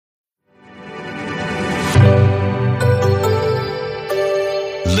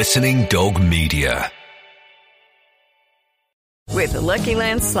Listening Dog Media. With the Lucky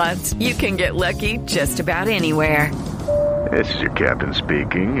Land Slots, you can get lucky just about anywhere. This is your captain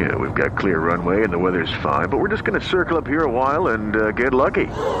speaking. We've got clear runway and the weather's fine, but we're just going to circle up here a while and get lucky.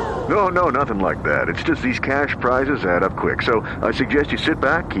 No, nothing like that. It's just these cash prizes add up quick. So I suggest you sit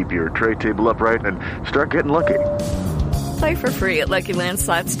back, keep your tray table upright, and start getting lucky. Play for free at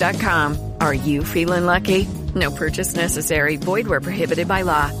LuckyLandSlots.com. Are you feeling lucky? No purchase necessary. Void where prohibited by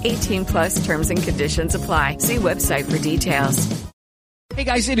law. 18+ terms and conditions apply. See website for details. Hey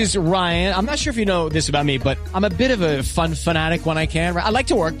guys, it is Ryan. I'm not sure if you know this about me, but I'm a bit of a fun fanatic when I can. I like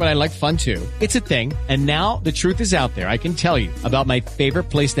to work, but I like fun too. It's a thing. And now the truth is out there. I can tell you about my favorite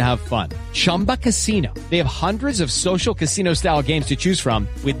place to have fun. Chumba Casino. They have hundreds of social casino style games to choose from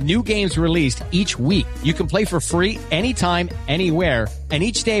with new games released each week. You can play for free anytime, anywhere. And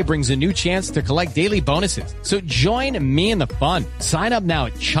each day brings a new chance to collect daily bonuses. So join me in the fun. Sign up now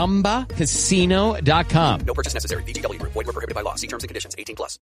at ChumbaCasino.com. No purchase necessary. VGW Group. Void where prohibited by law. See terms and conditions.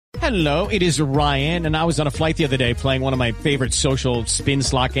 18+. Hello, it is Ryan, and I was on a flight the other day playing one of my favorite social spin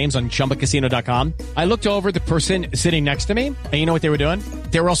slot games on ChumbaCasino.com. I looked over at the person sitting next to me, and you know what they were doing?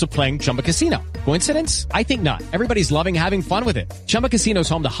 They were also playing Chumba Casino. Coincidence? I think not. Everybody's loving having fun with it. Chumba Casino is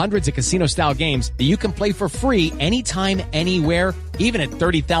home to hundreds of casino-style games that you can play for free anytime, anywhere, even at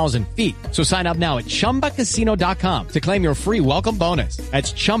 30,000 feet. So sign up now at ChumbaCasino.com to claim your free welcome bonus.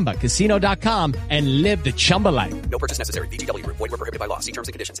 That's ChumbaCasino.com and live the Chumba life. No purchase necessary. VGW Group. Void where prohibited by law. See terms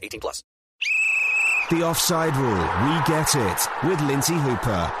and conditions. 18+. The Offside Rule, We Get It, with Lindsay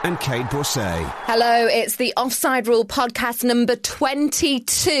Hooper and Kate Borsay. Hello, it's the Offside Rule podcast number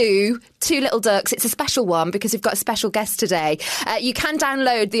 22. Two Little Ducks. It's a special one because we've got a special guest today. You can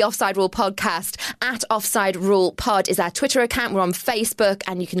download the Offside Rule podcast at Offside Rule Pod is our Twitter account. We're on Facebook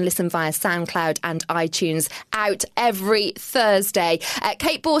and you can listen via SoundCloud and iTunes, out every Thursday.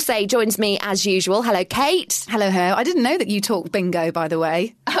 Kate Borsay joins me as usual. Hello, Kate. Hello, her. I didn't know that you talked bingo, by the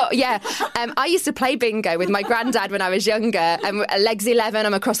way. Oh, yeah. I used to play bingo with my granddad when I was younger. Legs 11,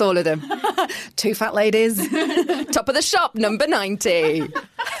 I'm across all of them. Two fat ladies. Top of the shop, number 90.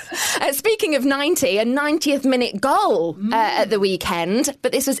 Speaking of 90, a 90th minute goal at the weekend,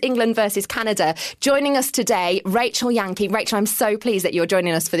 but this was England versus Canada. Joining us today, Rachel Yankee. Rachel, I'm so pleased that you're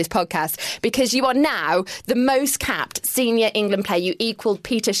joining us for this podcast because you are now the most capped senior England player. You equalled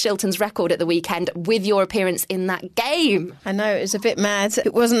Peter Shilton's record at the weekend with your appearance in that game. I know, it was a bit mad.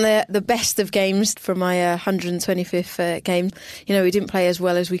 It wasn't the best of games for my 125th game. You know, we didn't play as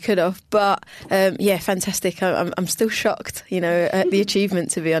well as we could have, but yeah, fantastic. I'm still shocked, at the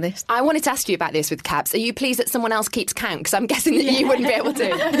achievement, to be honest. I wanted to ask you about this with caps. Are you pleased that someone else keeps count? Because I'm guessing that you wouldn't be able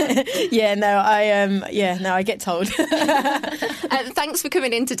to. I get told. Thanks for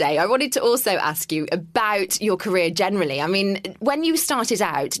coming in today. I wanted to also ask you about your career generally. I mean, when you started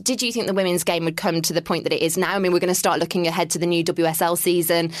out, did you think the women's game would come to the point that it is now? I mean, we're going to start looking ahead to the new WSL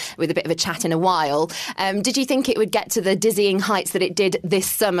season with a bit of a chat in a while. Did you think it would get to the dizzying heights that it did this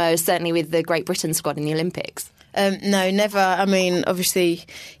summer, certainly with the Great Britain squad in the Olympics? No, never. I mean, obviously,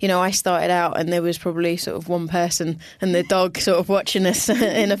 I started out and there was probably sort of one person and the dog sort of watching us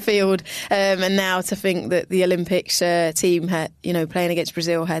in a field. And now to think that the Olympics team had, playing against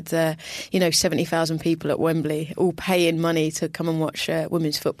Brazil had, 70,000 people at Wembley all paying money to come and watch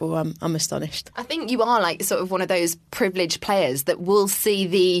women's football. I'm astonished. I think you are like sort of one of those privileged players that will see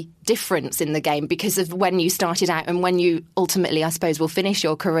the difference in the game because of when you started out and when you ultimately, I suppose, will finish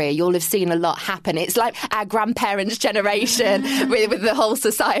your career. You'll have seen a lot happen. It's like our grandparents' generation with the whole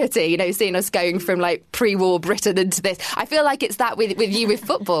society, seeing us going from like pre-war Britain into this. I feel like it's that with you with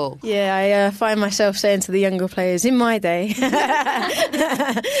football. Yeah, I find myself saying to the younger players, in my day.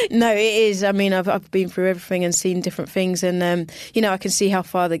 No, it is. I mean, I've been through everything and seen different things and, I can see how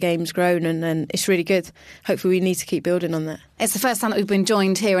far the game's grown and it's really good. Hopefully we need to keep building on that. It's the first time that we've been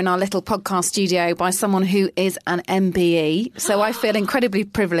joined here in our little podcast studio by someone who is an MBE. So I feel incredibly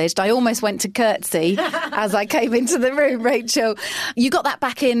privileged. I almost went to curtsy as I came into the room, Rachel. You got that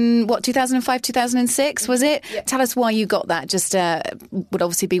back in, 2005, 2006, was it? Yep. Tell us why you got that. Just would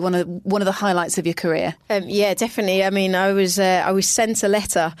obviously be one of the highlights of your career. Yeah, definitely. I mean, I was sent a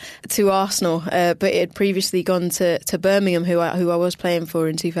letter to Arsenal, but it had previously gone to Birmingham, who I was playing for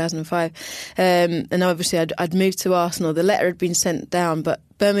in 2005. And obviously I'd moved to Arsenal. The letter had been sent down, but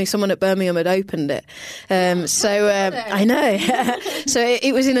someone at Birmingham had opened it. I know. So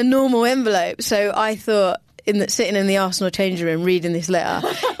it was in a normal envelope. So I thought, sitting in the Arsenal changing room reading this letter,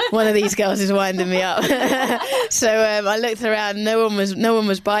 one of these girls is winding me up. So I looked around, no one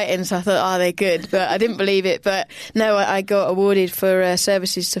was biting, so I thought, they're good, but I didn't believe it. But no, I got awarded for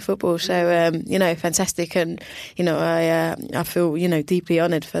services to football, so fantastic, and I feel deeply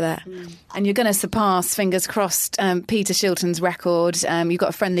honoured for that. And you're going to surpass, fingers crossed, Peter Shilton's record. You've got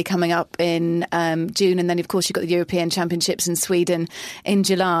a friendly coming up in June, and then of course you've got the European Championships in Sweden in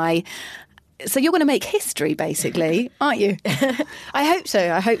July. So you're going to make history, basically, aren't you? I hope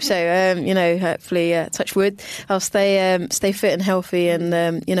so. Hopefully, touch wood, I'll stay fit and healthy, and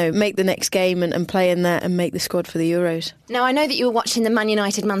make the next game and play in that and make the squad for the Euros. Now, I know that you were watching the Man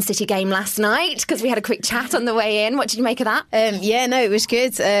United-Man City game last night because we had a quick chat on the way in. What did you make of that? It was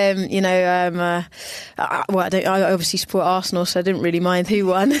good. I obviously support Arsenal, so I didn't really mind who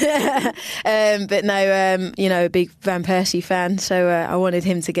won. But no, a big Van Persie fan, so I wanted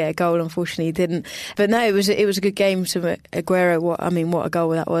him to get a goal. Unfortunately, he didn't. But no, it was a good game to Aguero. What a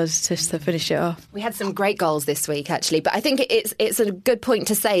goal that was, just to finish it off. We had some great goals this week, actually. But I think it's a good point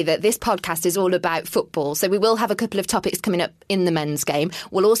to say that this podcast is all about football. So we will have a couple of topics coming up in the men's game.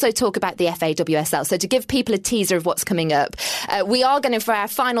 We'll also talk about the FAWSL. So to give people a teaser of what's coming up, we are going to, for our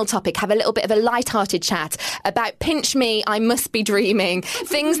final topic, have a little bit of a light-hearted chat about Pinch Me, I Must Be Dreaming,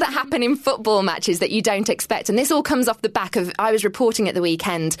 things that happen in football matches that you don't expect. And this all comes off the back of, I was reporting at the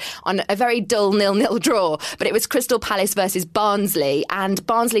weekend on a very dull 0-0 draw, but it was Crystal Palace versus Barnsley, and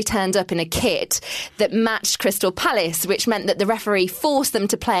Barnsley turned up in a kit that matched Crystal Palace, which meant that the referee forced them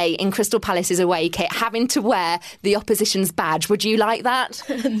to play in Crystal Palace's away kit, having to wear the opposition's badge. Would you like that?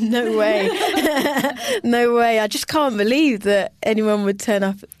 No way. No way. I just can't believe that anyone would turn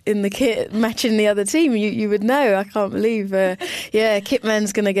up in the kit matching the other team. You would know. I can't believe.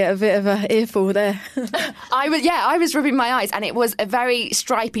 Kitman's going to get a bit of an earful there. I was rubbing my eyes, and it was a very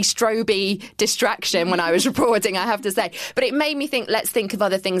stripy, stroby distraction when I was reporting, I have to say. But it made me think, let's think of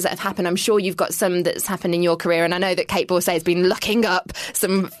other things that have happened. I'm sure you've got some that's happened in your career, and I know that Kate Borsay has been looking up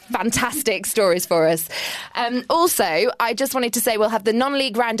some fantastic stories for us. Also, I just wanted to say we'll have the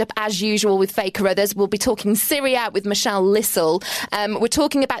non-league roundup as usual with Faye Carruthers. We'll be talking Serie A with Michelle Lissel. We're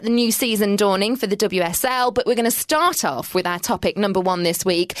talking about the new season dawning for the WSL, but we're going to start off with our topic number one this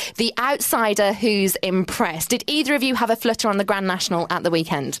week, the outsider who's impressed. Did either of you have a flutter on the Grand National at the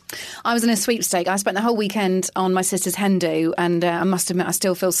weekend? I was in a sweepstake. I spent the whole weekend on my sister's hen do, and I must admit I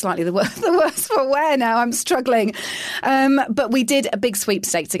still feel slightly the worse for wear now. I'm struggling. But we did a big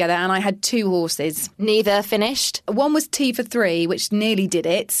sweepstake together, and I had two horses. Neither finished? One was T for 3, which nearly did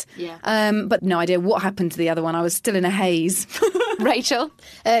it. Yeah. But no idea what happened to the other one. I was still in a haze. Rachel?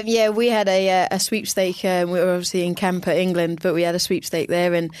 We had a sweepstake. We were obviously in Camper, England, but we had a sweepstake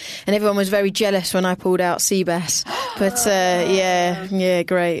there, and everyone was very jealous when I pulled out Seabass. But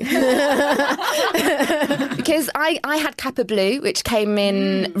great. Because I had Kappa Blue, which came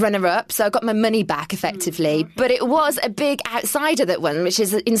in runner-up, so I got my money back effectively. But it was a big outsider that won, which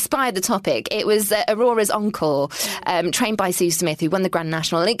has inspired the topic. It was Aurora's Encore, trained by Sue Smith, who won the Grand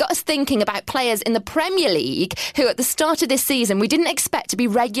National. And it got us thinking about players in the Premier League who at the start of this season we didn't expect to be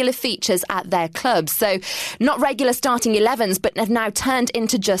regular features at their clubs. So not regular starting 11s, but have now turned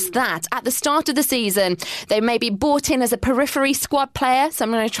into just that. At the start of the season, they may be bought in as a periphery squad player, so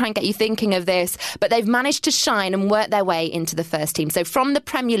I'm going to try and get you thinking of this, but they've managed to shine and work their way into the first team. So from the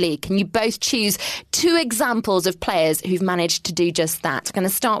Premier League, can you both choose two examples of players who've managed to do just that? I'm going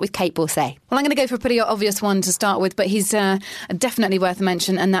to start with Kate Borsay. Well, I'm going to go for a pretty obvious one to start with, but he's definitely worth a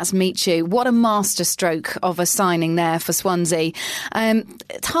mention, and that's Michu. What a masterstroke of a signing there for Swansea.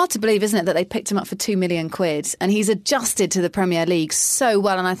 It's hard to believe, isn't it, that they picked him up for £2 million, and he's adjusted to the Premier League so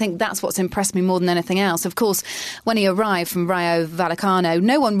well, and I think that's what's impressed me more than anything else. Of course, when he arrived from Rayo Vallecano,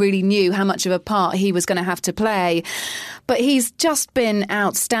 no one really knew how much of a part he was going to have to play. But he's just been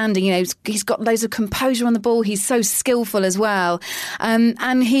outstanding. He's got loads of composure on the ball. He's so skillful as well.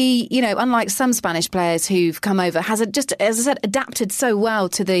 And he, unlike some Spanish players who've come over, has just, as I said, adapted so well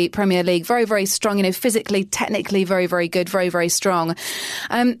to the Premier League. Very, very strong, physically, technically very, very good, very, very strong.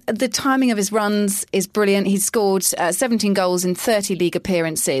 The timing of his runs is brilliant. He's scored 17 goals in 30 league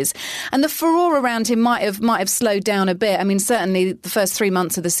appearances. And the furore around him might have slowed down a bit. I mean, certainly the first 3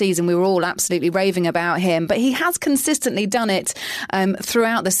 months of the season, we were all absolutely raving about him. But he has consistently done it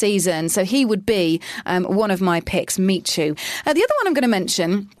throughout the season. So he would be one of my picks, Michu. The other one I'm going to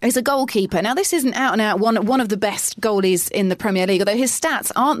mention is a goalkeeper. Now, this isn't out and out one of the best goalies in the Premier League, although his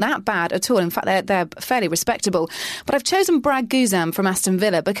stats aren't that bad at all. In fact, they're fairly respectable. But I've chosen Brad Guzan from Aston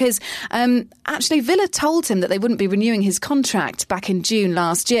Villa, because actually Villa told him that they wouldn't be renewing his contract back in June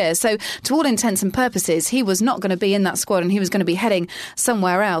last year. So to all intents and purposes, he was not going to be in that squad and he was going to be heading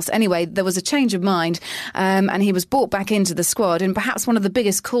somewhere else. Anyway, there was a change of mind and he was brought back into the squad. And perhaps one of the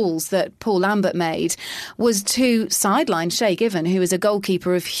biggest calls that Paul Lambert made was to sideline Shay Given, who is a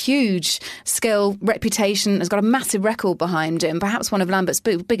goalkeeper of huge skill, reputation, has got a massive record behind him. Perhaps one of Lambert's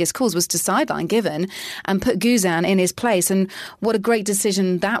biggest calls was to sideline Given and put Guzan in his place. And what a great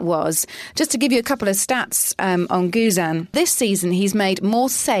decision that was. Just to give you a couple of stats on Guzan, this season he's made more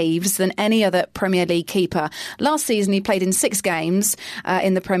saves than any other Premier League keeper. Last season he played in 6 games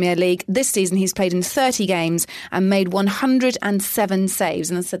in the Premier League. This season he's played in 30 games and made 107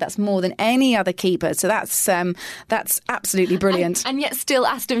 saves. And I said that's more than any other keeper. So that's absolutely brilliant. And yet still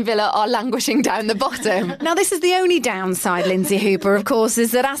Aston Villa are languishing down the bottom. Now this is the only downside, Lindsay Hooper, of course,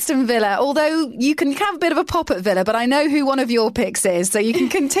 is that Aston Villa, although you can have a bit of a pop at Villa, but I know who one of your picks is, so you can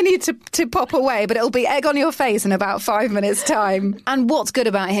continue to pop away, but it'll be egg on your face in about 5 minutes' time. And what's good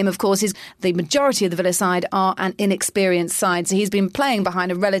about him, of course, is the majority of the Villa side are an inexperienced side, so he's been playing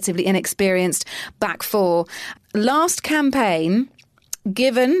behind a relatively inexperienced back four. Last campaign,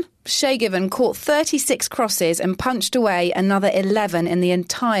 Shay Given caught 36 crosses and punched away another 11 in the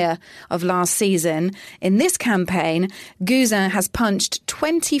entire of last season. In this campaign, Guzan has punched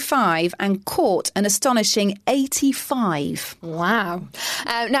 25 and caught an astonishing 85. Wow.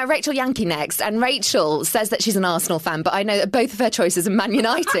 Now, Rachel Yankee next. And Rachel says that she's an Arsenal fan, but I know that both of her choices are Man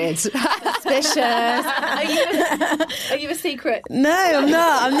United. Suspicious. Are you a secret? No, I'm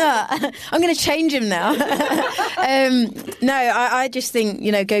not. I'm going to change him now. I just think,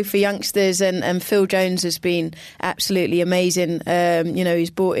 go for youngsters, and Phil Jones has been absolutely amazing. He's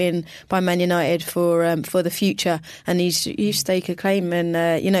brought in by Man United for the future, and he's stake a claim,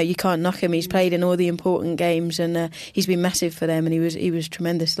 and you can't knock him. He's played in all the important games, and he's been massive for them, and he was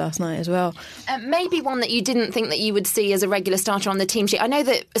tremendous last night as well. Maybe one that you didn't think that you would see as a regular starter on the team sheet. I know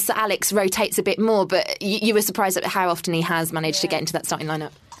that Sir Alex rotates a bit more, but you were surprised at how often he has managed to get into that starting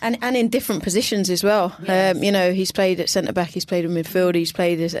lineup. And in different positions as well. Yes. He's played at centre-back, he's played in midfield, he's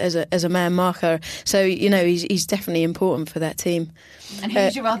played as a man marker. So, he's definitely important for that team. And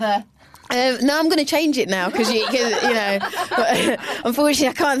who's your other... No, I'm going to change it now because unfortunately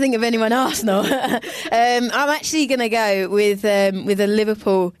I can't think of anyone Arsenal. I'm actually going to go with a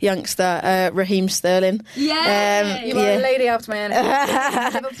Liverpool youngster, Raheem Sterling. Yeah, you are a lady after my own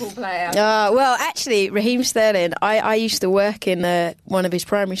Liverpool player. Well, actually, Raheem Sterling, I used to work in one of his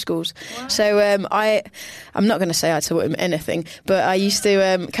primary schools. Wow. So I'm not going to say I taught him anything, but I used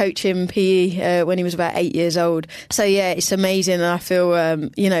to coach him PE when he was about 8 years old. So yeah, it's amazing, and I feel a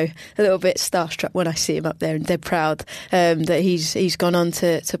little bit starstruck when I see him up there, and dead proud that he's gone on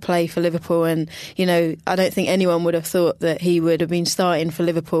to play for Liverpool. And I don't think anyone would have thought that he would have been starting for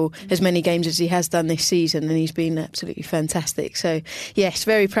Liverpool as many games as he has done this season, and he's been absolutely fantastic. So yes,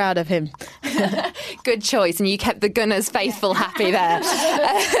 very proud of him. Good choice, and you kept the Gunners faithful happy there.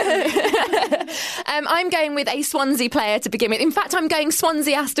 I'm going with a Swansea player to begin with. In fact, I'm going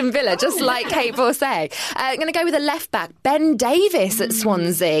Swansea Aston Villa, just like Kate Borsay. I'm going to go with a left back, Ben Davies at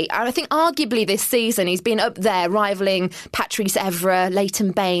Swansea. And I think arguably this season he's been up there rivaling Patrice Evra,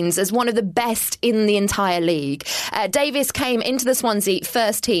 Leighton Baines as one of the best in the entire league. Davies came into the Swansea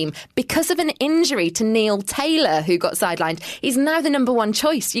first team because of an injury to Neil Taylor, who got sidelined. He's now the number one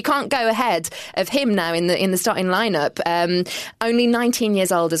choice. You can't go ahead of him now in the starting lineup. Only 19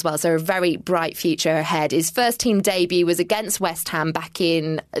 years old as well, so a very bright future ahead. His first team debut was against West Ham back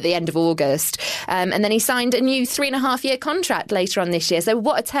in the end of August, and then he signed a new 3.5-year contract later on this year. So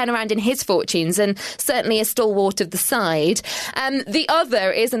what a turnaround in his fortunes, and certainly a stalwart of the side. The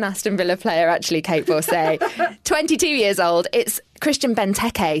other is an Aston Villa player, actually, Kate Borsay. 22 years old. It's Christian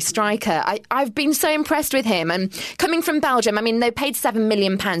Benteke, striker. I've been so impressed with him. And coming from Belgium, I mean, they paid £7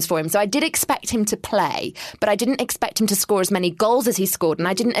 million for him, so I did expect him to play, but I didn't expect him to score as many goals as he scored, and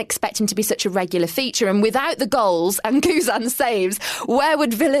I didn't expect him to be such a regular feature. And without the goals and Guzan's saves, where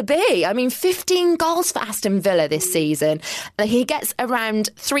would Villa be? I mean, 15 goals for Aston Villa this season. He gets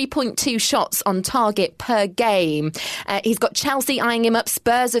around 3.2 shots on target per game. He's got Chelsea eyeing him up.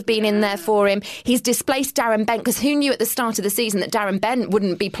 Spurs have been in there for him. He's displaced Darren Bent, because who knew at the start of the season that Darren Bent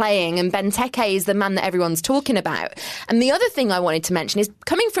wouldn't be playing, and Benteke is the man that everyone's talking about. And the other thing I wanted to mention is,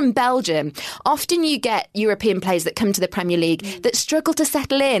 coming from Belgium, often you get European players that come to the Premier League that struggle to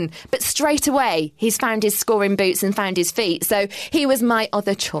settle in, but straight away he's found his scoring boots and found his feet. So he was my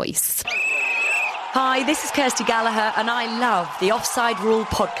other choice. Hi, this is Kirsty Gallagher and I love the Offside Rule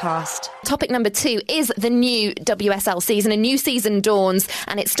podcast. Topic number 2 is the new WSL season. A new season dawns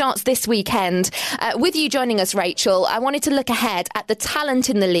and it starts this weekend. With you joining us, Rachel, I wanted to look ahead at the talent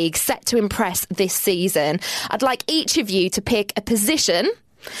in the league set to impress this season. I'd like each of you to pick a position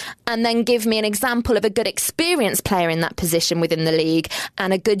and then give me an example of a good experienced player in that position within the league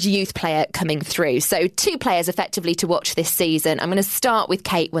and a good youth player coming through. So 2 players effectively to watch this season. I'm going to start with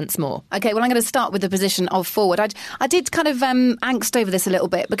Kate once more. OK, well, I'm going to start with the position of forward. I did kind of angst over this a little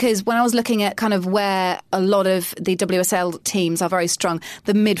bit because when I was looking at kind of where a lot of the WSL teams are very strong,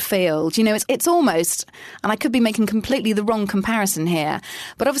 the midfield, you know, it's almost, and I could be making completely the wrong comparison here,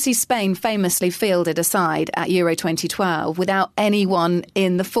 but obviously Spain famously fielded a side at Euro 2012 without anyone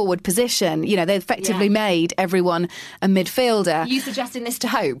in the forward position. You know, they effectively made everyone a midfielder. Are you suggesting this to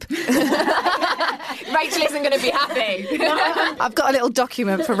Hope? Rachel isn't going to be happy. I've got a little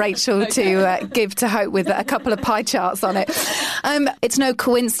document for Rachel to give to Hope with a couple of pie charts on it. It's no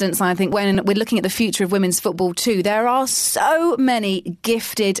coincidence, I think, when we're looking at the future of women's football too. There are so many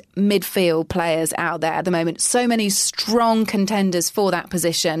gifted midfield players out there at the moment, so many strong contenders for that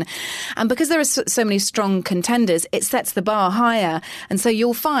position. And because there are so many strong contenders, it sets the bar higher. And so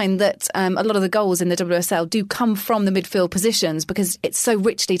you'll find that a lot of the goals in the WSL do come from the midfield positions because it's so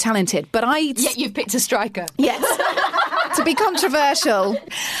richly talented. But Yet you've picked a striker. Yes. To be controversial.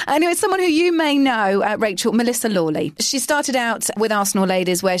 Anyway, someone who you may know, Rachel, Melissa Lawley. She started out with Arsenal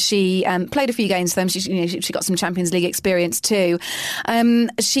Ladies where she played a few games for them. She got some Champions League experience too.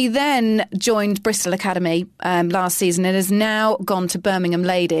 She then joined Bristol Academy last season and has now gone to Birmingham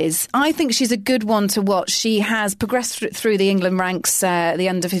Ladies. I think she's a good one to watch. She has progressed through the England ranks, the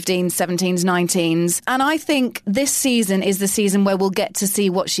under-15s, 17s, 19s. And I think this season is the season where we'll get to see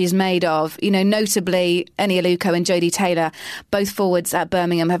what she's made of. You know, notably, Eni Aluko and Jodie Taylor, both forwards at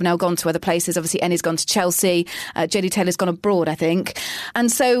Birmingham, have now gone to other places. Obviously, Eni's gone to Chelsea. Jodie Taylor's gone abroad, I think.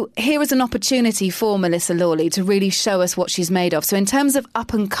 And so here is an opportunity for Melissa Lawley to really show us what she's made of. So in terms of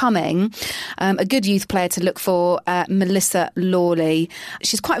up and coming, a good youth player to look for, Melissa Lawley.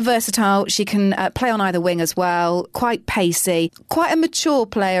 She's quite versatile. She can play on either wing as well. Quite pacey. Quite a mature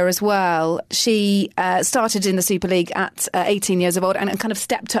player as well. She started in the Super League at 18 years of old and kind of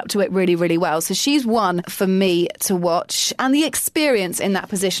stepped up to it really, really well. So she's one for me to watch. And the experience in that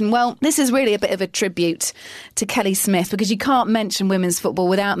position, well, this is really a bit of a tribute to Kelly Smith because you can't mention women's football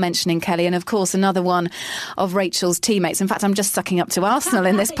without mentioning Kelly. And of course, another one of Rachel's teammates. In fact, I'm just sucking up to Arsenal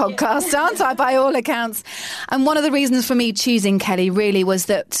in this podcast, aren't I, by all accounts? And one of the reasons for me choosing Kelly really was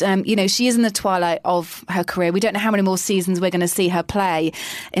that, you know, she is in the twilight of her career. We don't know how many more seasons we're going to see her play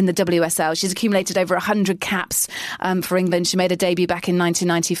in the WSL. She's accumulated over 100 caps for England. She made a debut back in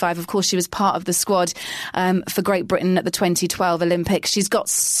 1995. Of course, she was part of the squad for Great Britain at the 2012 Olympics. She's got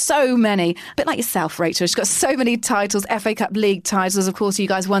so many, a bit like yourself, Rachel. She's got so many titles, FA Cup League titles. Of course, you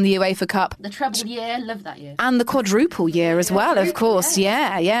guys won the UEFA Cup. The treble year, love that year. And the quadruple year as well, of course.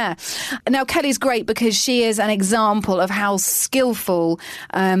 Yeah. Now, Kelly's great because she is an example of how skillful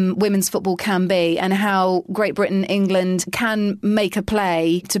women's football can be and how Great Britain, England can make a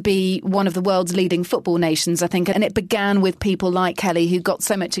play to be one of the world's leading football nations, I think. And it began with people like Kelly, who got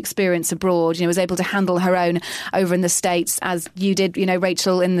so much experience abroad, you know, was able to handle her own over in the States, as you did, you know,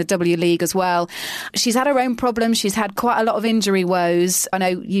 Rachel, in the W League as well. She's had her own problems. She's had quite a lot of injury woes. I know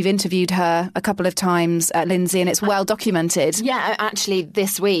you've interviewed her a couple of times, Lindsay, and it's well documented. Yeah, actually,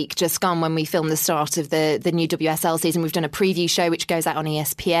 this week, just gone, when we filmed the start of the new WSL season, we've done a preview show which goes out on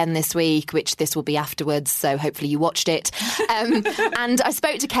ESPN this week, which this will be afterwards, so hopefully you watched it. And I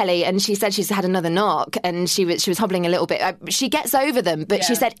spoke to Kelly and she said she's had another knock and she was hobbling a little bit. She gets over them, but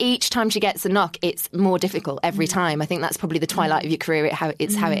she said each time she gets a knock, it's more difficult every time. I think that's probably the twilight of your career, how it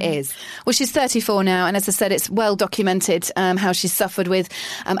is. Well, she's 34 now, and as I said, it's well documented how she's suffered with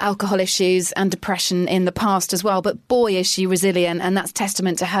alcohol issues and depression in the past as well. But boy, is she resilient, and that's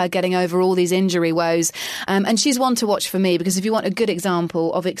testament to her getting over all these injury woes. And she's one to watch for me, because if you want a good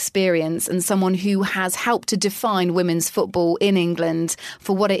example of experience and someone who has helped to define women's football in England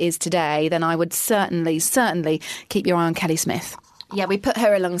for what it is today, then I would certainly keep your eye on Kelly Smith. Yeah, we put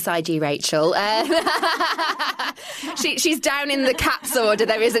her alongside you, Rachel. She's down in the caps order,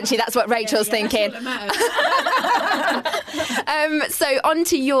 though, isn't she? That's what Rachel's thinking. So on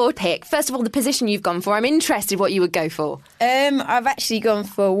to your pick. First of all, the position you've gone for. I'm interested what you would go for. I've actually gone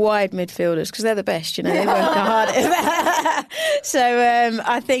for wide midfielders because they're the best, you know, they work the hardest. So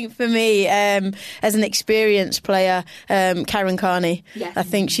I think for me, as an experienced player, Karen Carney, I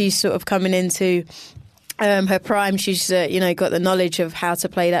think she's sort of coming into her prime, she's got the knowledge of how to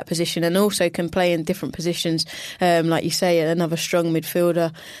play that position, and also can play in different positions, like you say, another strong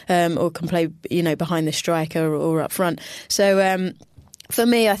midfielder, or can play behind the striker or up front. So for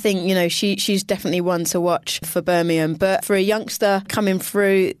me, I think, she's definitely one to watch for Birmingham. But for a youngster coming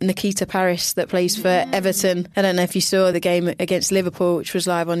through, Nikita Paris, that plays for Everton, I don't know if you saw the game against Liverpool, which was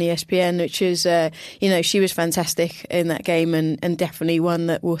live on ESPN, which is, she was fantastic in that game, and definitely one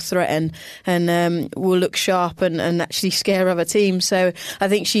that will threaten and will look sharp and actually scare other teams. So I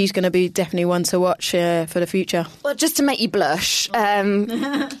think she's going to be definitely one to watch for the future. Well, just to make you blush, I've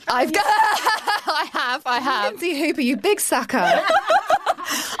got... I have. Lindsay Hooper, you big sucker.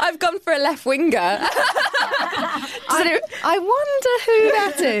 I've gone for a left winger. I wonder who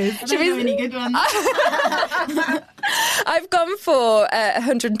that is. I don't know any good ones. I've gone for a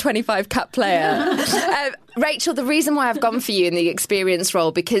 125 cap player. Rachel, the reason why I've gone for you in the experience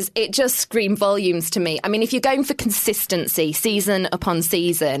role, because it just screamed volumes to me. I mean, if you're going for consistency, season upon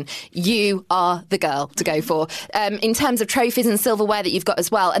season, you are the girl to go for. In terms of trophies and silverware that you've got as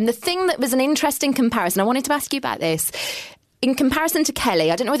well. And the thing that was an interesting comparison, I wanted to ask you about this. In comparison to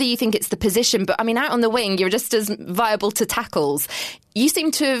Kelly, I don't know whether you think it's the position, but I mean, out on the wing, you're just as viable to tackles. You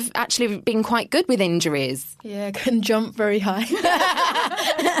seem to have actually been quite good with injuries. Yeah, I couldn't jump very high.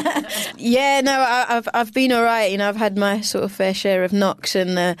 Yeah, no, I've been all right. I've had my sort of fair share of knocks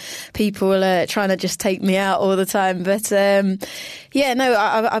and people trying to just take me out all the time. But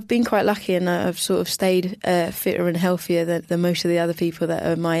I've been quite lucky, and I've sort of stayed fitter and healthier than most of the other people that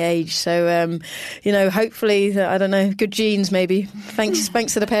are my age. So, hopefully, I don't know, good genes maybe. Thanks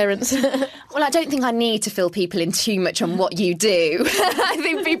to the parents. Well, I don't think I need to fill people in too much on what you do. I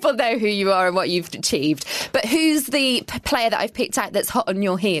think people know who you are and what you've achieved. But who's the player that I've picked out that's hot on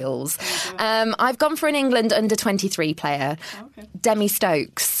your heels? I've gone for an England under-23 player, Demi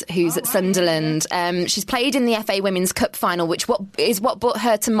Stokes, who's at Sunderland. She's played in the FA Women's Cup final, which is what brought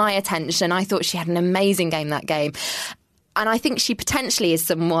her to my attention. I thought she had an amazing game that game. And I think she potentially is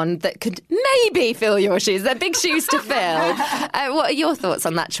someone that could maybe fill your shoes. They're big shoes to fill. What are your thoughts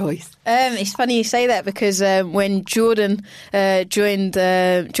on that choice? It's funny you say that, because when Jordan joined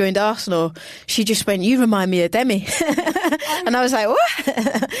Arsenal, she just went, "You remind me of Demi." And I was like,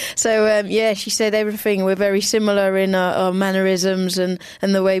 "What?" So, she said everything. We're very similar in our mannerisms and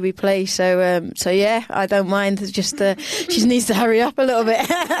the way we play. So, I don't mind. Just she just needs to hurry up a little bit.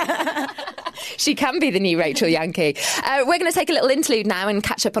 She can be the new Rachel Yankee. We're going to take a little interlude now and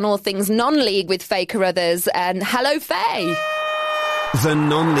catch up on all things non-league with Faye Carruthers. And hello, Faye. The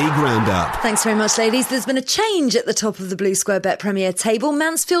non-league roundup. Thanks very much, ladies. There's been a change at the top of the Blue Square Bet Premier table.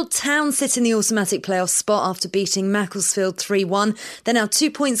 Mansfield Town sit in the automatic playoff spot after beating Macclesfield 3-1. They're now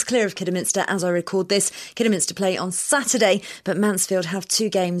 2 points clear of Kidderminster as I record this. Kidderminster play on Saturday, but Mansfield have 2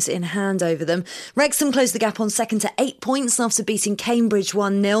 games in hand over them. Wrexham closed the gap on second to 8 points after beating Cambridge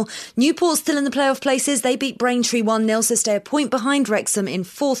 1-0. Newport still in the playoff places. They beat Braintree 1-0, so stay a point behind Wrexham in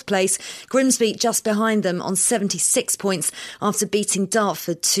 4th place. Grimsby just behind them on 76 points after beating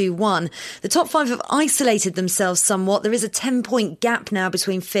Dartford 2-1. The top 5 have isolated themselves somewhat. There is a 10-point gap now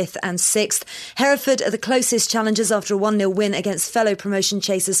between 5th and 6th. Hereford are the closest challengers after a 1-0 win against fellow promotion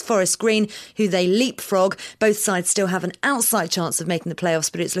chasers Forest Green, who they leapfrog. Both sides still have an outside chance of making the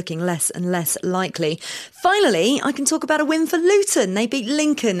playoffs, but it's looking less and less likely. Finally, I can talk about a win for Luton. They beat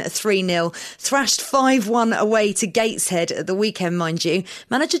Lincoln 3-0, thrashed 5-1 away to Gateshead at the weekend, mind you.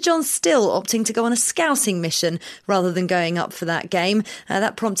 Manager John Still opting to go on a scouting mission rather than going up for that game.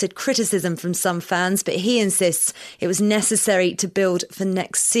 That prompted criticism from some fans, but he insists it was necessary to build for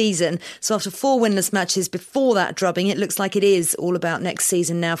next season. So after 4 winless matches before that drubbing, it looks like it is all about next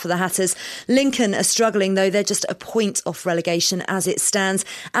season now for the Hatters. Lincoln are struggling, though. They're just a point off relegation as it stands.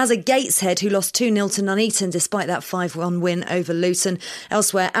 As a Gateshead, who lost 2-0 to Nuneaton despite that 5-1 win over Luton.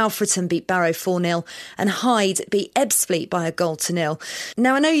 Elsewhere, Alfreton beat Barrow 4-0 and Hyde beat Ebbsfleet by a 1-0.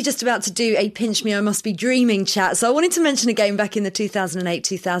 Now, I know you're just about to do a Pinch Me, I Must Be Dreaming chat, so I wanted to mention a game back in the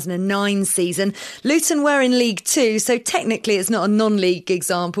 2008-2009 season. Luton were in League 2, so technically it's not a non-league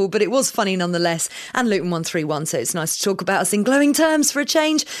example, but it was funny nonetheless. And Luton won 3-1, so it's nice to talk about us in glowing terms for a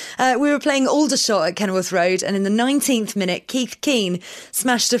change. We were playing Aldershot at Kenilworth Road, and in the 19th minute, Keith Keane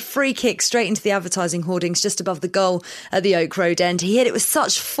smashed a free kick straight into the advertising hoardings just above the goal at the Oak Road end. He hit it with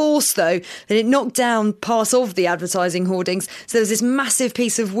such force, though, that it knocked down part of the advertising hoardings. So there was this massive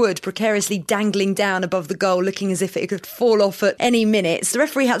piece of wood precariously dangling down above the goal, looking as if it could fall off at any any minutes. The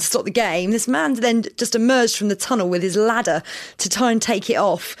referee had to stop the game. This man then just emerged from the tunnel with his ladder to try and take it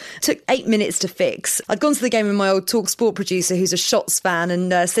off. It took 8 minutes to fix. I'd gone to the game with my old Talk Sport producer, who's a Shots fan,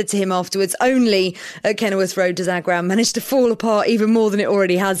 and said to him afterwards, only at Kenilworth Road does our ground manage to fall apart even more than it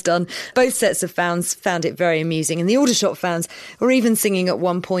already has done. Both sets of fans found it very amusing, and the Aldershot fans were even singing at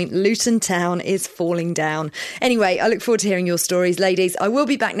one point, Luton Town is falling down. Anyway, I look forward to hearing your stories, ladies. I will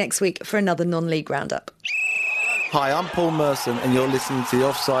be back next week for another non-league roundup. Hi, I'm Paul Merson, and you're listening to the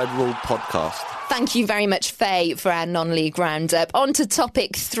Offside Rule podcast. Thank you very much, Faye, for our non-league roundup. On to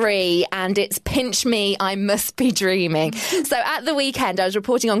topic 3, and it's Pinch Me, I Must Be Dreaming. So at the weekend, I was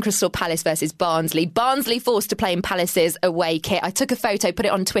reporting on Crystal Palace versus Barnsley. Barnsley forced to play in Palace's away kit. I took a photo, put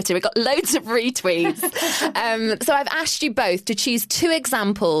it on Twitter. It got loads of retweets. So I've asked you both to choose 2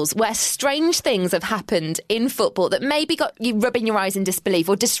 examples where strange things have happened in football that maybe got you rubbing your eyes in disbelief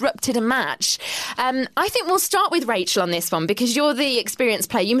or disrupted a match. I think we'll start with Rachel on this one, because you're the experienced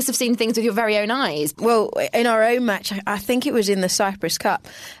player. You must have seen things with your very own eyes. Well, in our own match, I think it was in the Cyprus Cup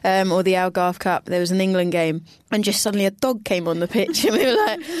or the Algarve Cup, there was an England game, and just suddenly a dog came on the pitch and we were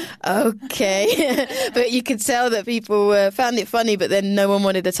like, OK. But you could tell that people found it funny, but then no one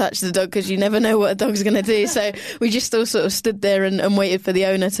wanted to touch the dog because you never know what a dog's going to do. So we just all sort of stood there and waited for the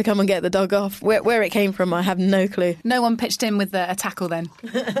owner to come and get the dog off. Where it came from, I have no clue. No one pitched in with a tackle then?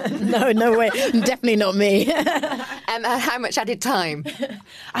 No way. Definitely not me. How much added time?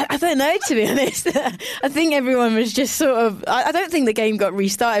 I don't know, to be honest. I think everyone was just sort of... I don't think the game got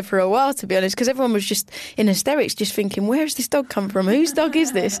restarted for a while, to be honest, because everyone was just in hysterics, just thinking, where's this dog come from? Whose dog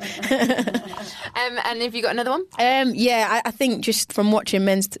is this? And have you got another one? I think just from watching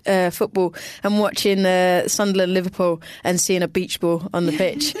men's football and watching Sunderland-Liverpool and seeing a beach ball on the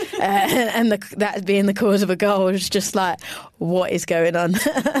pitch and that being the cause of a goal was just like, what is going on?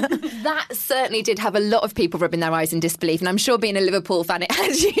 That certainly did have a lot of people rubbing their eyes in disbelief, and I'm sure being a Liverpool fan, it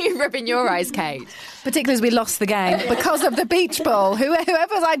had you rubbing your eyes, Kate. Particularly as we lost the game because of the beach ball.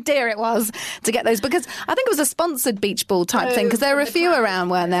 Whoever's idea it was to get those, because I think it was a sponsored beach ball type thing, because there were a few around,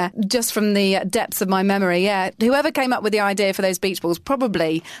 weren't there? Just from the depths of my memory, yeah. Whoever came up with the idea for those beach balls,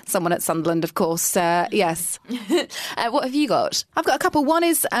 probably someone at Sunderland, of course. Yes. What have you got? I've got a couple. One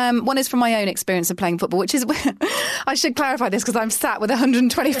is from my own experience of playing football, which is I should clarify this because I'm sat with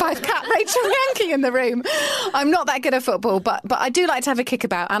 125 cat Rachel Yankee in the room. I'm not that good at football, but I do like to have a kick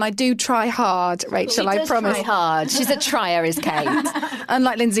about, and I do try hard, Rachel, I promise. Try hard. She's a trier, is Kate.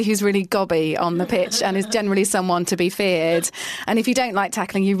 Unlike Lindsay, who's really gobby on the pitch and is generally someone to be feared. And if you don't like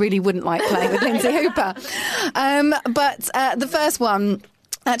tackling, you really wouldn't like playing with Lindsay Hooper. But the first one...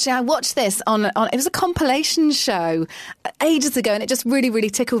 Actually, I watched this on it was a compilation show ages ago, and it just really, really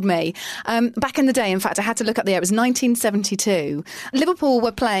tickled me. Back in the day, in fact, I had to look up the year. It was 1972. Liverpool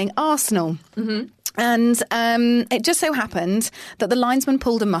were playing Arsenal. Mm-hmm. And it just so happened that the linesman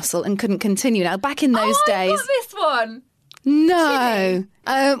pulled a muscle and couldn't continue. Now, back in those days... I've got this one! No.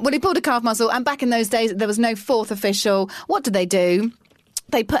 Well, he pulled a calf muscle, and back in those days, there was no fourth official. What did they do?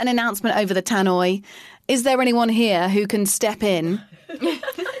 They put an announcement over the tannoy. Is there anyone here who can step in?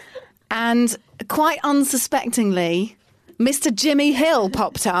 And quite unsuspectingly, Mr. Jimmy Hill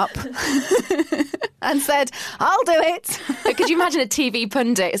popped up and said, I'll do it. Could you imagine a TV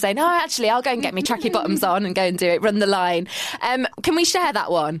pundit saying, no, actually, I'll go and get my tracky bottoms on and go and do it, run the line. Can we share that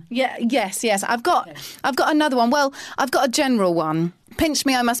one? Yeah, yes. I've got another one. Well, I've got a general one. Pinch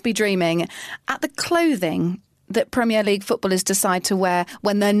me, I must be dreaming. At the clothing that Premier League footballers decide to wear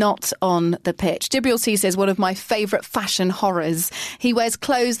when they're not on the pitch. Jibril Cisse is one of my favourite fashion horrors. He wears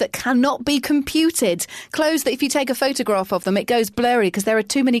clothes that cannot be computed. Clothes that if you take a photograph of them, it goes blurry because there are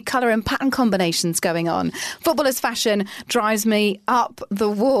too many colour and pattern combinations going on. Footballers' fashion drives me up the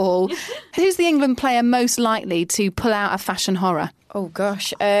wall. Who's the England player most likely to pull out a fashion horror? Oh,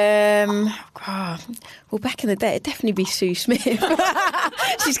 gosh. Well, back in the day, it'd definitely be Sue Smith.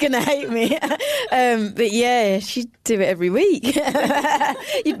 She's going to hate me. But yeah, she'd do it every week.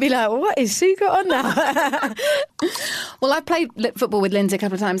 You'd be like, what is Sue got on now? Well, I've played football with Lindsay a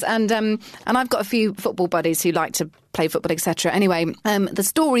couple of times, and I've got a few football buddies who like to play football, etc. Anyway, the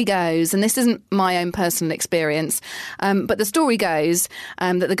story goes, and this isn't my own personal experience, but the story goes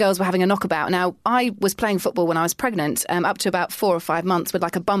that the girls were having a knockabout. Now, I was playing football when I was pregnant, up to about 4 or 5 months with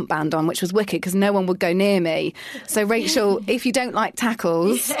like a bump band on, which was wicked because no one would go near me. So, Rachel, if you don't like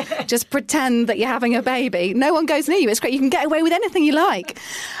tackles, just pretend that you're having a baby. No one goes near you. It's great. You can get away with anything you like.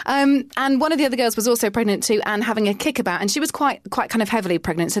 And one of the other girls was also pregnant too and having a kickabout, and she was quite kind of heavily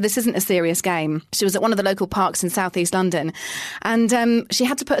pregnant, so this isn't a serious game. She was at one of the local parks in South East East London. And she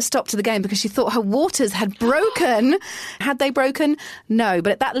had to put a stop to the game because she thought her waters had broken. Had they broken? No.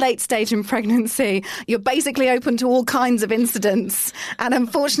 But at that late stage in pregnancy, you're basically open to all kinds of incidents. And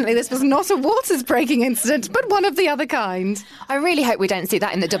unfortunately, this was not a waters breaking incident, but one of the other kind. I really hope we don't see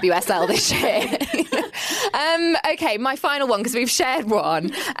that in the WSL this year. OK, my final one, because we've shared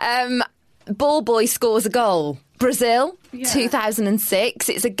one. Ball boy scores a goal. Brazil, 2006.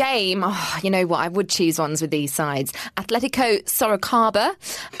 It's a game. Oh, you know what? I would choose ones with these sides. Atletico Sorocaba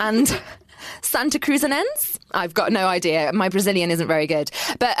and Santa Cruzanense. I've got no idea. My Brazilian isn't very good.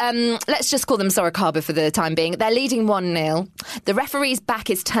 But let's just call them Sorocaba for the time being. They're leading 1-0. The referee's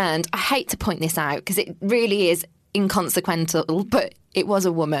back is turned. I hate to point this out because it really is inconsequential, but it was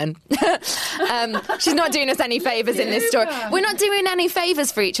a woman. She's not doing us any favours in this story. We're not doing any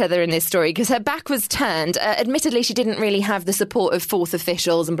favours for each other in this story because her back was turned. Admittedly, she didn't really have the support of fourth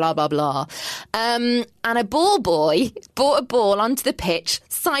officials and blah, blah, blah. And a ball boy brought a ball onto the pitch,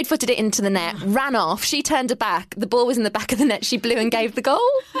 side-footed it into the net, ran off. She turned her back. The ball was in the back of the net. She blew and gave the goal.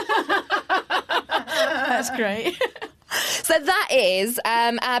 That's great. So that is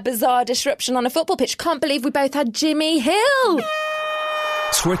our bizarre disruption on a football pitch. Can't believe we both had Jimmy Hill.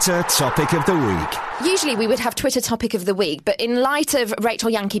 Twitter topic of the week. Usually we would have Twitter topic of the week, but in light of Rachel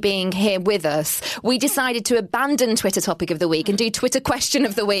Yankee being here with us, we decided to abandon Twitter topic of the week and do Twitter question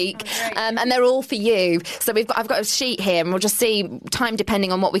of the week. And they're all for you. So I've got a sheet here and we'll just see time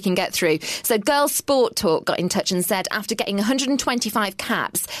depending on what we can get through. So Girls Sport Talk got in touch and said after getting 125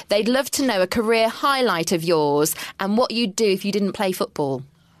 caps, they'd love to know a career highlight of yours and what you'd do if you didn't play football.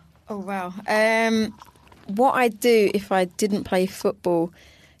 Oh, wow. What I'd do if I didn't play football...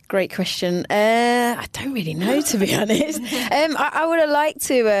 Great question. I don't really know, to be honest. I would have liked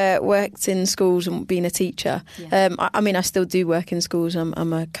to worked in schools and been a teacher. Yeah. I mean, I still do work in schools.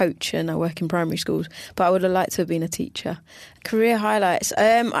 I'm a coach and I work in primary schools. But I would have liked to have been a teacher. Career highlights.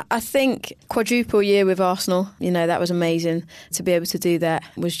 I think quadruple year with Arsenal. You know, that was amazing. To be able to do that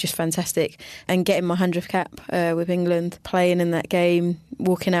was just fantastic. And getting my 100th cap with England, playing in that game,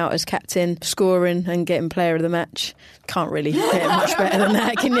 walking out as captain, scoring and getting player of the match. Can't really get much better than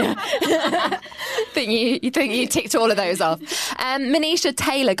that, can you? You think you ticked all of those off. Manisha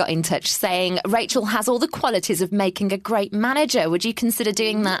Taylor got in touch saying Rachel has all the qualities of making a great manager. Would you consider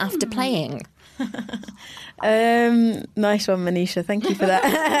doing that after playing? Nice one, Manisha. Thank you for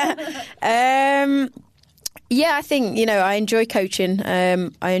that. Yeah, I think, you know, I enjoy coaching.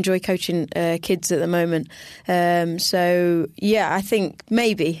 I enjoy coaching kids at the moment. So, yeah, I think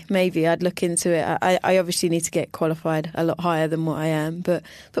maybe I'd look into it. I obviously need to get qualified a lot higher than what I am, but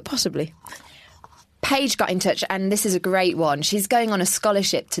possibly. Paige got in touch, and this is a great one. She's going on a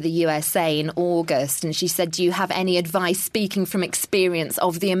scholarship to the USA in August, and she said, do you have any advice, speaking from experience,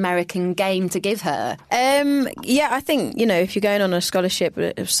 of the American game to give her? Yeah, I think, you know, if you're going on a scholarship,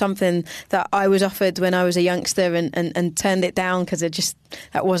 it was something that I was offered when I was a youngster and turned it down because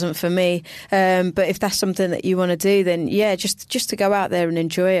that wasn't for me. But if that's something that you want to do, then, yeah, just to go out there and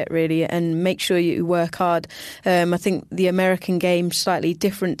enjoy it, really, and make sure you work hard. I think the American game's slightly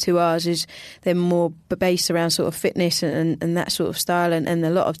different to ours. They're more based around sort of fitness and that sort of style and a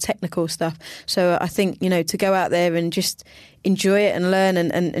lot of technical stuff. So I think, you know, to go out there and just enjoy it and learn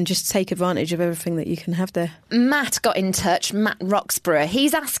and just take advantage of everything that you can have there. Matt got in touch, Matt Roxburgh.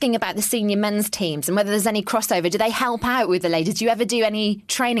 He's asking about the senior men's teams and whether there's any crossover. Do they help out with the ladies? Do you ever do any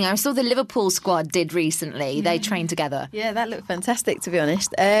training? I saw the Liverpool squad did recently. They trained together. Yeah, that looked fantastic, to be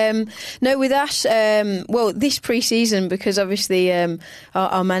honest. No, with us, well, this pre-season, because obviously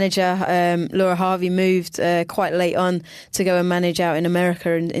our manager, Laura Harvey, moved quite late on to go and manage out in America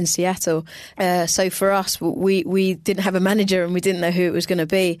in Seattle. So for us, we didn't have a manager and we didn't know who it was going to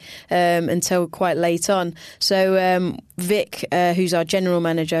be until quite late on. So Vic, who's our general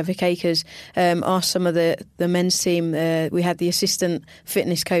manager, Vic Akers, asked some of the men's team. We had the assistant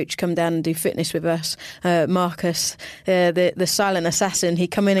fitness coach come down and do fitness with us. Marcus, the silent assassin, he'd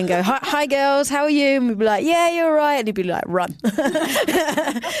come in and go, hi girls, how are you? And we'd be like, yeah, you're all right. And he'd be like, run.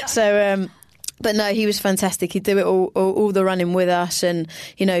 So... But no, he was fantastic. He'd do it all the running with us and,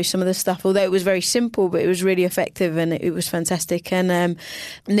 you know, some of the stuff, although it was very simple, but it was really effective and it was fantastic. And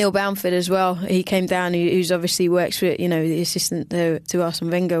Neil Bamford as well, he came down, who's obviously works with, you know, the assistant to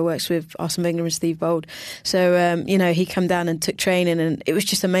Arsene Wenger, works with Arsene Wenger and Steve Bold. So, you know, he came down and took training and it was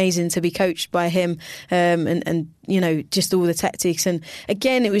just amazing to be coached by him and you know, just all the tactics. And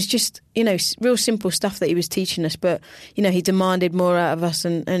again, it was just, you know, real simple stuff that he was teaching us, but, you know, he demanded more out of us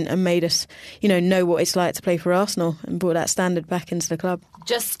and made us, you know what it's like to play for Arsenal and brought that standard back into the club.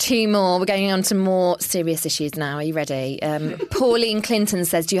 Just two more. We're going on to more serious issues now. Are you ready? Pauline Clinton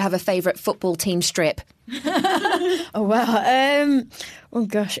says, do you have a favourite football team strip? Oh, wow. Oh,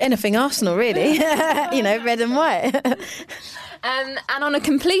 gosh. Anything Arsenal, really. Red and white. And on a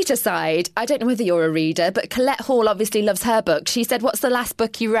completer side, I don't know whether you're a reader, but Colette Hall obviously loves her book. She said, what's the last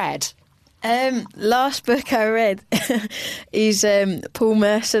book you read? Last book I read is Paul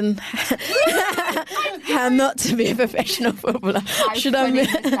Merson, How Not to Be a Professional Footballer.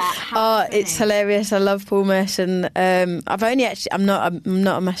 It's hilarious. I love Paul Merson. I'm not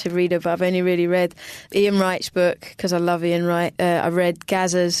a massive reader, but I've only really read Ian Wright's book because I love Ian Wright. I read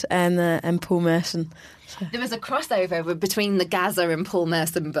Gazza's and Paul Merson. There was a crossover between the Gaza and Paul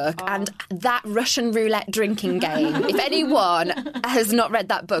Merson book and that Russian roulette drinking game. If anyone has not read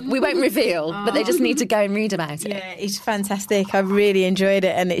that book, we won't reveal, but they just need to go and read about it. Yeah, it's fantastic. I've really enjoyed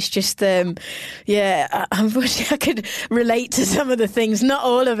it, and it's just, unfortunately I could relate to some of the things. Not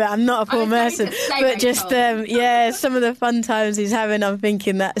all of it. I'm not a Paul Merson, but just some of the fun times he's having. I'm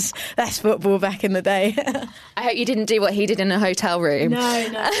thinking that's football back in the day. I hope you didn't do what he did in a hotel room.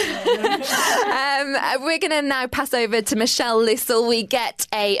 No. We're going to now pass over to Michelle Lissell. We get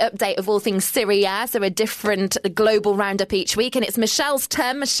a update of all things Syria, so a different global roundup each week, and it's Michelle's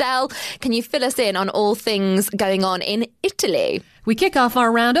turn. Michelle, can you fill us in on all things going on in Italy? We kick off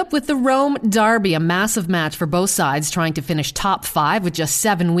our roundup with the Rome Derby, a massive match for both sides trying to finish top 5 with just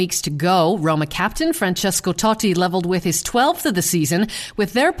 7 weeks to go. Roma captain Francesco Totti levelled with his 12th of the season.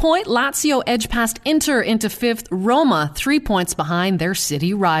 With their point, Lazio edged past Inter into 5th, Roma 3 points behind their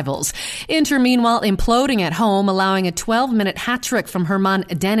city rivals. Inter, meanwhile, imploding at home, allowing a 12-minute hat-trick from Herman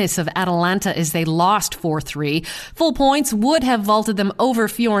Dennis of Atalanta as they lost 4-3. Full points would have vaulted them over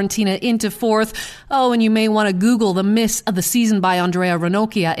Fiorentina into 4th. Oh, and you may want to Google the miss of the season by Andrea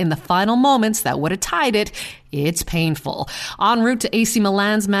Ranocchia in the final moments that would have tied it. It's painful. En route to AC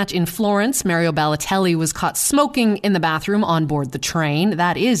Milan's match in Florence, Mario Balotelli was caught smoking in the bathroom on board the train.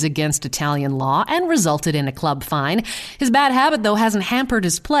 That is against Italian law and resulted in a club fine. His bad habit, though, hasn't hampered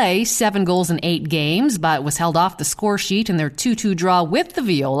his play. 7 goals in 8 games, but was held off the score sheet in their 2-2 draw with the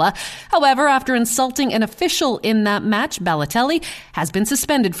Viola. However, after insulting an official in that match, Balotelli has been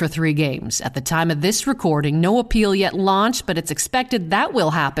suspended for 3 games. At the time of this recording, no appeal yet launched, but it's expected that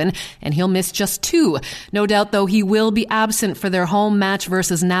will happen, and he'll miss just 2. No doubt, though, he will be absent for their home match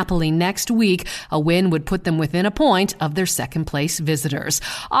versus Napoli next week. A win would put them within a point of their second-place visitors.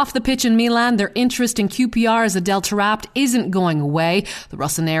 Off the pitch in Milan, their interest in QPR's Adel Taarabt isn't going away. The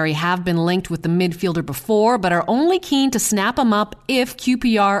Rossoneri have been linked with the midfielder before, but are only keen to snap him up if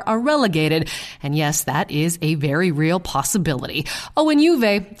QPR are relegated. And yes, that is a very real possibility. Oh, and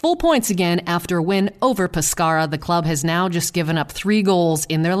Juve, full points again after a win over Pescara. The club has now just given up 3 goals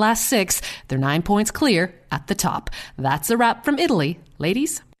in their last 6. They're 9 points clear at the top. That's a wrap from Italy.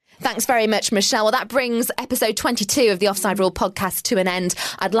 Ladies? Thanks very much, Michelle. Well, that brings episode 22 of the Offside Rule podcast to an end.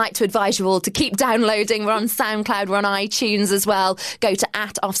 I'd like to advise you all to keep downloading. We're on SoundCloud, we're on iTunes as well. Go to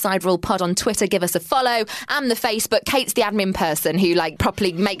 @OffsideRulePod on Twitter, give us a follow, and the Facebook. Kate's the admin person who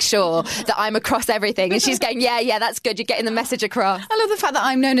properly makes sure that I'm across everything, and she's going, yeah, that's good. You're getting the message across. I love the fact that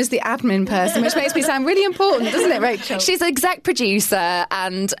I'm known as the admin person, which makes me sound really important, doesn't it, Rachel? She's exec producer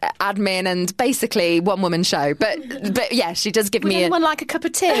and admin and basically one-woman show. But yeah, she does give me anyone like a cup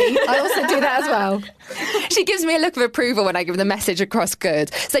of tea? I also do that as well. She gives me a look of approval when I give the message across good.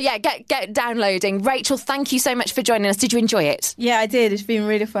 So yeah, get downloading. Rachel, thank you so much for joining us. Did you enjoy it? Yeah, I did. It's been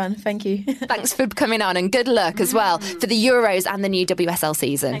really fun. Thank you. Thanks for coming on, and good luck as well for the Euros and the new WSL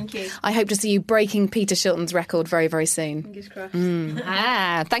season. Thank you. I hope to see you breaking Peter Shilton's record very, very soon. Fingers crossed.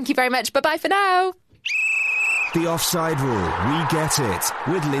 Thank you very much. Bye-bye for now. The Offside Rule, We Get It,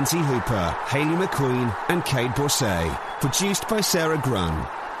 with Lindsay Hooper, Hayley McQueen and Kate Borsay. Produced by Sarah Grun.